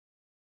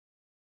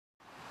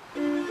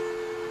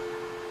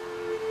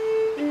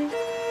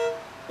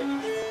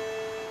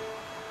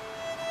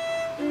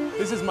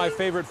This is my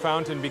favorite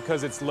fountain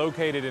because it's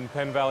located in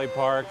Penn Valley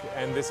Park,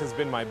 and this has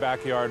been my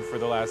backyard for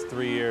the last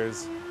 3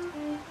 years.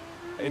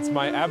 It's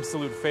my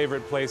absolute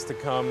favorite place to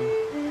come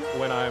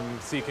when I'm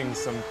seeking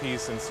some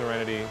peace and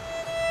serenity.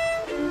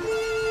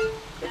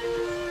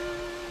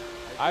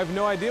 I have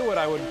no idea what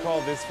I would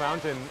call this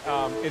fountain.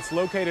 It's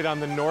located on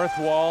the north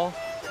wall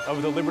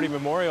of the Liberty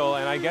Memorial,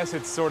 and I guess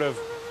it's sort of,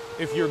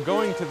 if you're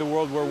going to the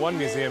World War I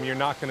Museum, you're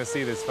not going to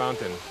see this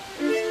fountain.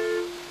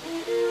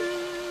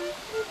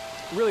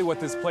 Really what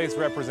this place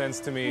represents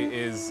to me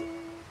is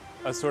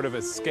a sort of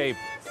escape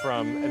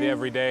from the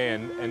everyday,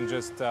 and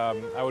just,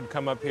 I would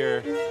come up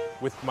here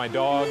with my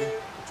dog,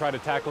 try to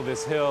tackle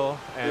this hill,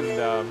 and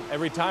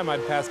every time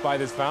I'd pass by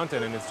this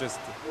fountain, and it's just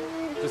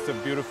a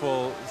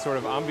beautiful sort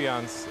of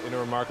ambiance in a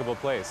remarkable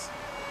place.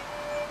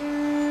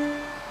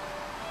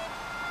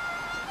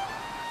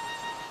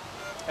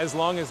 As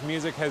long as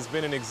music has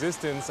been in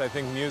existence, I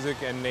think music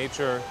and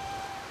nature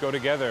go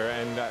together,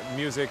 and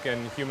music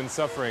and human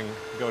suffering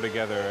go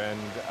together,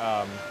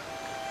 and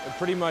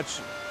pretty much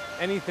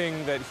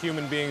anything that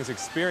human beings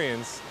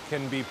experience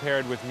can be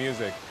paired with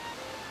music.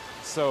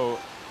 So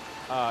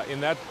in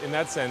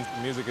that sense,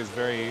 music is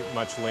very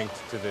much linked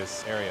to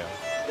this area.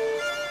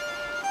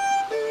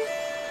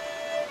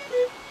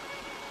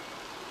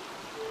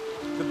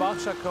 The Bach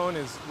Chaconne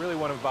is really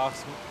one of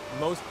Bach's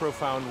most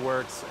profound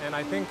works, and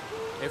I think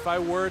if I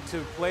were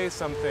to play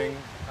something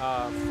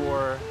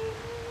for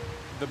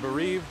the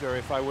bereaved, or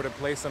if I were to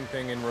play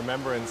something in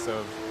remembrance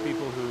of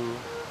people who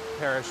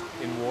perished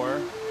in war,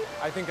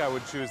 I think I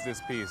would choose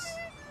this piece.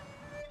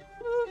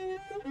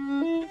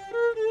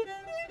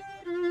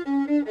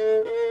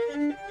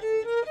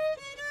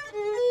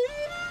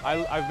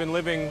 I've been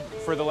living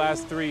for the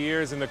last 3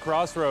 years in the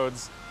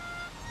Crossroads,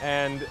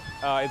 and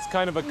it's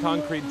kind of a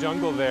concrete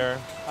jungle there,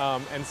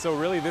 and so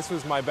really this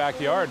was my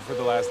backyard for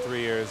the last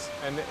 3 years,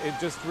 and it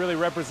just really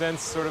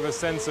represents sort of a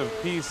sense of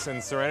peace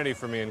and serenity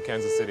for me in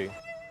Kansas City.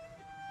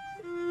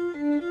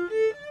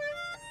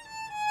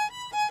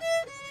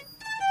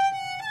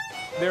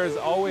 There's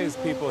always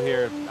people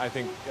here, I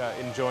think,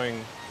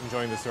 enjoying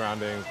the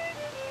surroundings.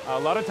 A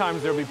lot of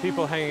times there'll be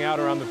people hanging out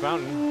around the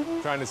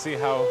fountain, trying to see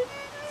how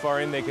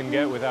far in they can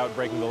get without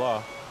breaking the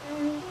law.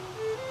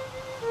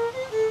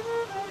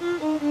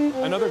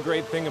 Another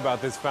great thing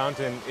about this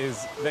fountain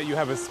is that you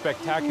have a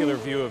spectacular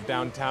view of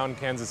downtown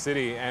Kansas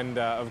City, and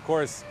of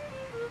course,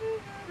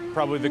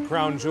 probably the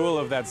crown jewel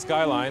of that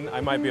skyline, I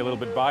might be a little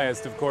bit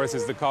biased, of course,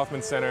 is the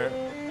Kauffman Center